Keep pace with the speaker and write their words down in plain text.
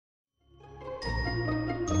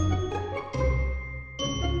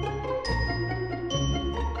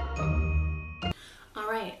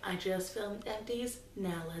just filmed empties.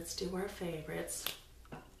 Now let's do our favorites.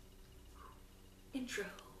 Intro.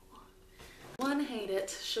 One, hate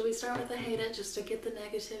it. Should we start with the hate it just to get the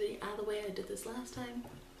negativity out of the way? I did this last time.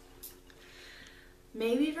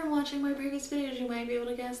 Maybe from watching my previous videos you might be able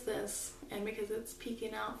to guess this, and because it's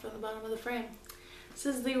peeking out from the bottom of the frame. This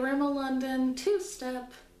is the Rimmel London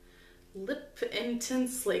two-step lip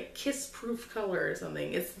intense like kiss proof color or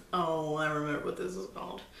something. Oh, I remember what this is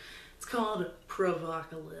called. It's called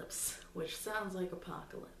Provocalypse, which sounds like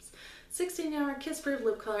apocalypse. 16-hour kiss proof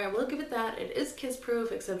lip color. I will give it that. It is kiss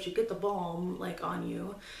proof, except you get the balm like on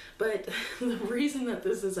you. But the reason that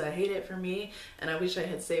this is a hate it for me, and I wish I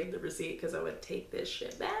had saved the receipt because I would take this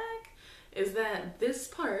shit back, is that this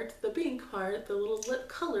part, the pink part, the little lip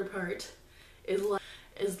color part,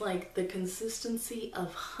 is like the consistency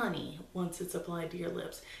of honey once it's applied to your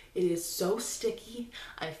lips. It is so sticky.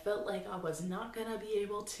 I felt like I was not gonna be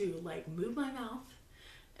able to like move my mouth,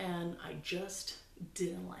 and I just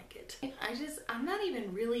didn't like it. I'm not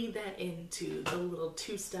even really that into the little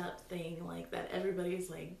two-step thing like that everybody's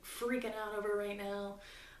like freaking out over right now.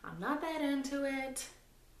 I'm not that into it.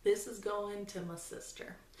 This is going to my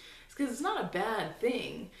sister. It's because it's not a bad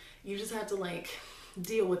thing. You just have to like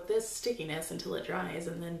deal with this stickiness until it dries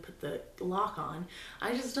and then put the lock on.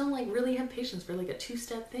 I just don't like really have patience for like a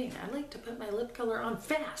two-step thing. I like to put my lip color on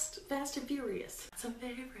fast and furious. Some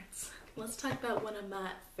favorites. Let's talk about one of my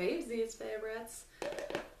favesies favorites.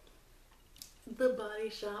 The Body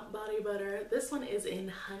Shop Body Butter. This one is in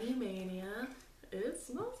Honey Mania. It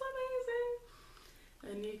smells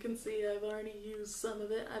amazing. And you can see I've already used some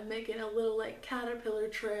of it. I'm making a little like caterpillar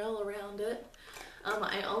trail around it.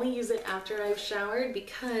 I only use it after I've showered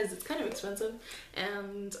because it's kind of expensive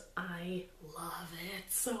and I love it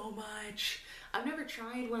so much. I've never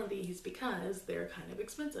tried one of these because they're kind of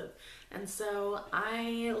expensive. And so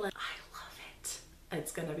I love it.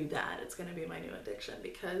 It's gonna be bad. It's gonna be my new addiction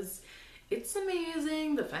because it's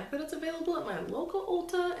amazing. The fact that it's available at my local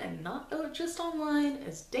Ulta and not just online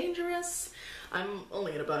is dangerous. I'm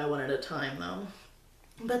only gonna buy one at a time though.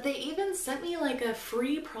 But they even sent me like a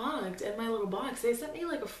free product in my little box. They sent me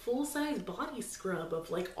like a full-size body scrub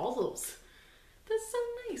of like olives. That's so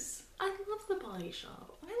nice. I love the Body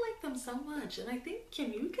Shop. I like them so much. And I think,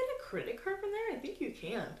 can you get a credit card from there? I think you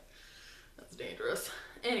can. That's dangerous.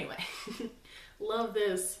 Anyway, love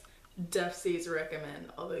this. Defsies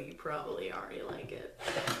recommend, although you probably already like it.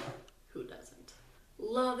 Who doesn't?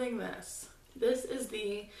 Loving this. This is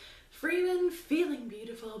the Freeman Feeling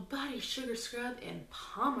Beautiful Body Sugar Scrub in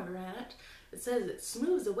Pomegranate. It says it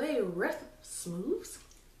smooths away smooths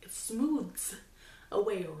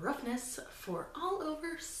away roughness for all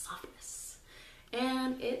over softness.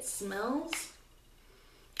 And it smells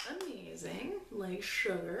amazing, like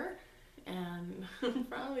sugar, and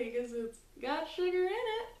probably because it's got sugar in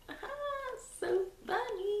it. So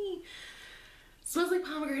funny. Smells like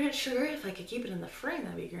pomegranate sugar. If I could keep it in the frame,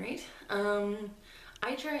 that'd be great.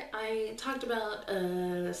 I talked about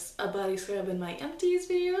a body scrub in my empties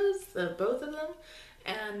videos, both of them,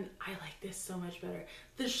 and I like this so much better.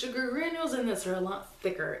 The sugar granules in this are a lot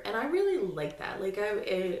thicker, and I really like that. Like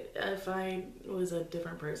if I was a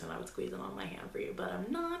different person, I would squeeze it on my hand for you, but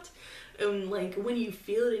I'm not. And like when you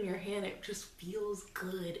feel it in your hand, it just feels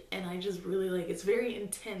good, and I just really like it's very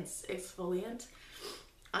intense exfoliant.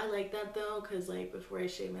 I like that though, because like before I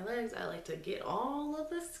shave my legs, I like to get all of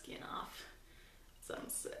the skin off.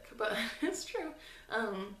 Sounds sick, but it's true. I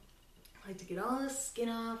like to get all the skin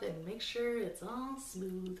off and make sure it's all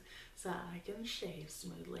smooth so I can shave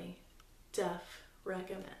smoothly.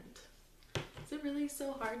 Recommend. Is it really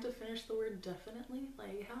so hard to finish the word definitely?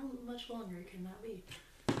 Like, how much longer can that be?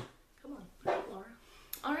 Come on, Laura.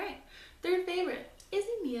 All right, third favorite is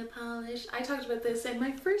a Mia polish. I talked about this in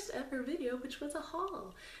my first ever video, which was a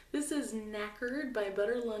haul. This is Knackered by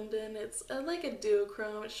Butter London. It's like a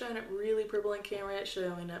duochrome. It's showing up really purple on camera. It's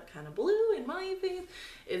showing up kind of blue in my face.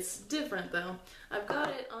 It's different though. I've got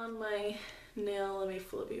it on my nail. Let me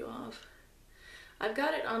flip you off. I've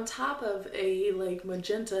got it on top of a like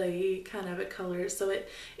magenta kind of a color, so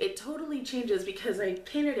it totally changes because I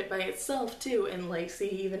painted it by itself too, and like see,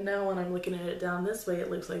 even now when I'm looking at it down this way,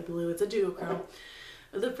 it looks like blue. It's a duochrome.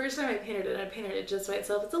 The first time I painted it just by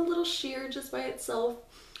itself. It's a little sheer just by itself,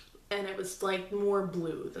 and it was like more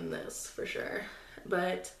blue than this for sure.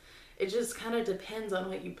 But it just kind of depends on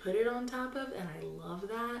what you put it on top of, and I love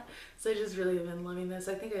that. So I just really have been loving this.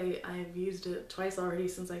 I think I've used it twice already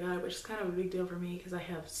since I got it, which is kind of a big deal for me because I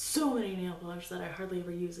have so many nail polish that I hardly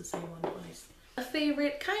ever use the same one twice. a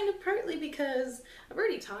favorite, kind of partly because I've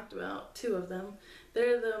already talked about two of them.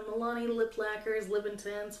 They're the Milani lip lacquers, lip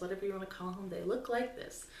intense, whatever you want to call them. They look like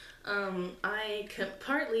this.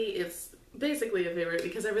 Partly it's basically a favorite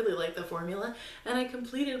because I really like the formula, and I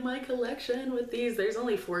completed my collection with these. There's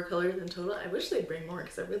only 4 colors in total. I wish they'd bring more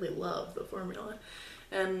because I really love the formula.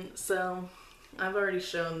 And so I've already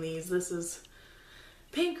shown these. This is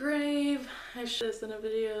Pink Rave. I showed this in a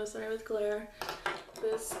video, sorry with glare.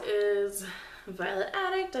 This is Violet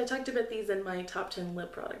Addict. I talked about these in my top 10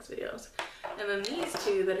 lip products videos. And then these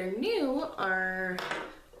two that are new are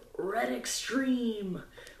Red Extreme,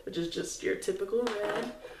 which is just your typical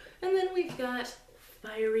red. And then we've got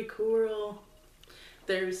Fiery Coral.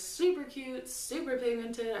 They're super cute, super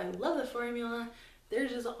pigmented. I love the formula. They're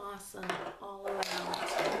just awesome all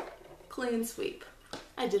around. Clean sweep.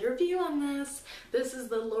 I did a review on this. This is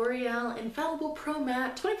the L'Oreal Infallible Pro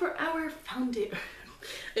Matte 24-Hour Foundation.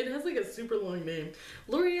 It has like a super long name.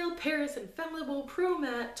 L'Oreal Paris Infallible Pro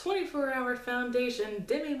Matte 24-Hour Foundation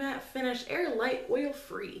Demi Matte Finish Air Light Oil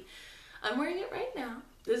Free. I'm wearing it right now.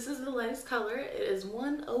 This is the lightest color. It is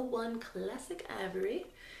 101 Classic Ivory.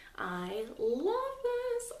 I love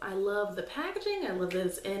this. I love the packaging. I love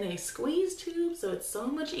this in a squeeze tube, so it's so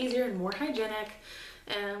much easier and more hygienic.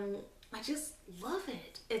 And I just love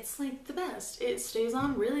it. It's like the best. It stays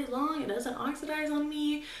on really long. It doesn't oxidize on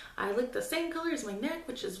me. I look the same color as my neck,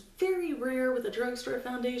 which is very rare with a drugstore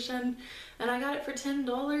foundation. And I got it for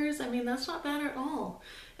 $10. I mean, that's not bad at all.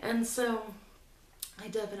 And so I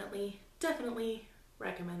definitely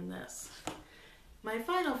recommend this. My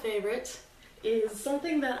final favorite is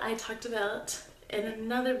something that I talked about in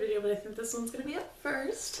another video, but I think this one's gonna be up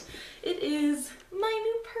first. It is my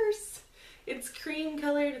new purse. It's cream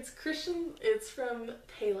colored. It's from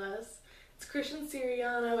Payless. It's Christian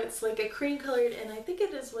Siriano. It's like a cream colored, and I think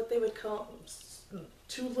it is what they would call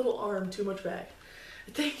too little arm, too much bag.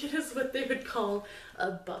 I think it is what they would call a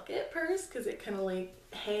bucket purse because it kind of like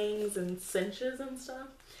hangs and cinches and stuff.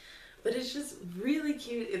 But it's just really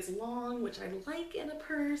cute. It's long, which I like in a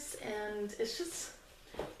purse, and it's just,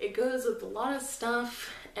 it goes with a lot of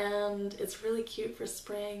stuff, and it's really cute for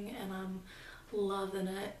spring, and I'm loving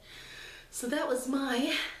it. So that was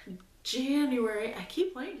my January, I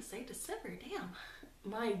keep wanting to say December, damn.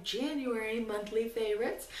 My January monthly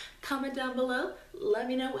favorites. Comment down below, let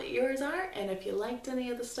me know what yours are, and if you liked any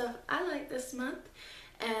of the stuff I liked this month.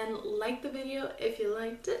 And like the video if you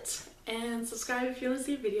liked it, and subscribe if you want to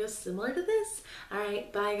see videos similar to this.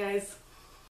 Alright, bye guys.